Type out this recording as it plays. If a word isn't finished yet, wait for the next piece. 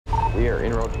We are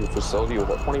en route to the facility with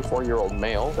a 24-year-old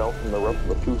male fell from the roof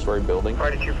of a two-story building.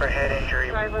 Party trooper head injury.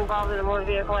 Driver involved in a motor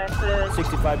vehicle accident.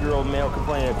 65-year-old male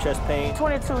complaining of chest pain.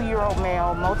 22-year-old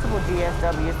male, multiple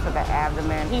GSWs to the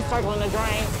abdomen. He's circling the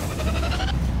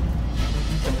drain.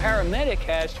 The paramedic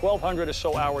has 1,200 or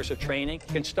so hours of training,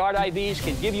 can start IVs,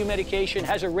 can give you medication,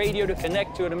 has a radio to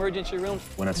connect to an emergency room.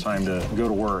 When it's time to go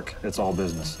to work, it's all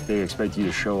business. They expect you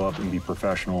to show up and be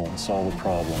professional and solve a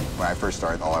problem. When I first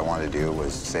started, all I wanted to do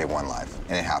was save one life,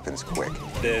 and it happens quick.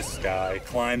 This guy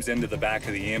climbs into the back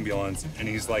of the ambulance, and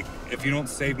he's like, if you don't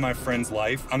save my friend's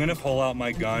life, I'm gonna pull out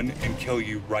my gun and kill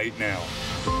you right now.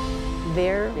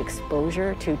 Their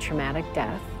exposure to traumatic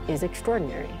death is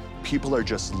extraordinary. People are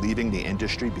just leaving the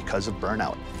industry because of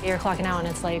burnout. You're clocking out and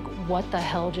it's like, what the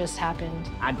hell just happened?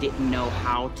 I didn't know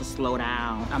how to slow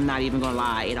down. I'm not even gonna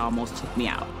lie, it almost took me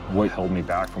out. What held me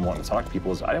back from wanting to talk to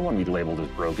people is I didn't want to be labeled as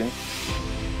broken.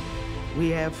 We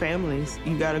have families.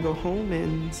 You gotta go home,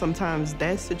 and sometimes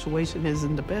that situation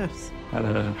isn't the best. I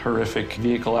had a horrific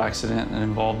vehicle accident that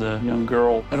involved a young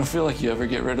girl. I don't feel like you ever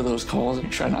get rid of those calls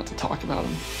and try not to talk about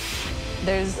them.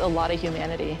 There's a lot of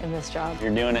humanity in this job. You're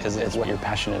doing it because it's what you're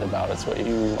passionate about. It's what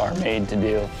you are made to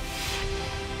do.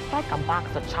 It's like a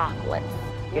box of chocolates.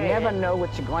 You never know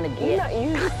what you're going to get.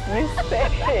 You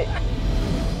said it.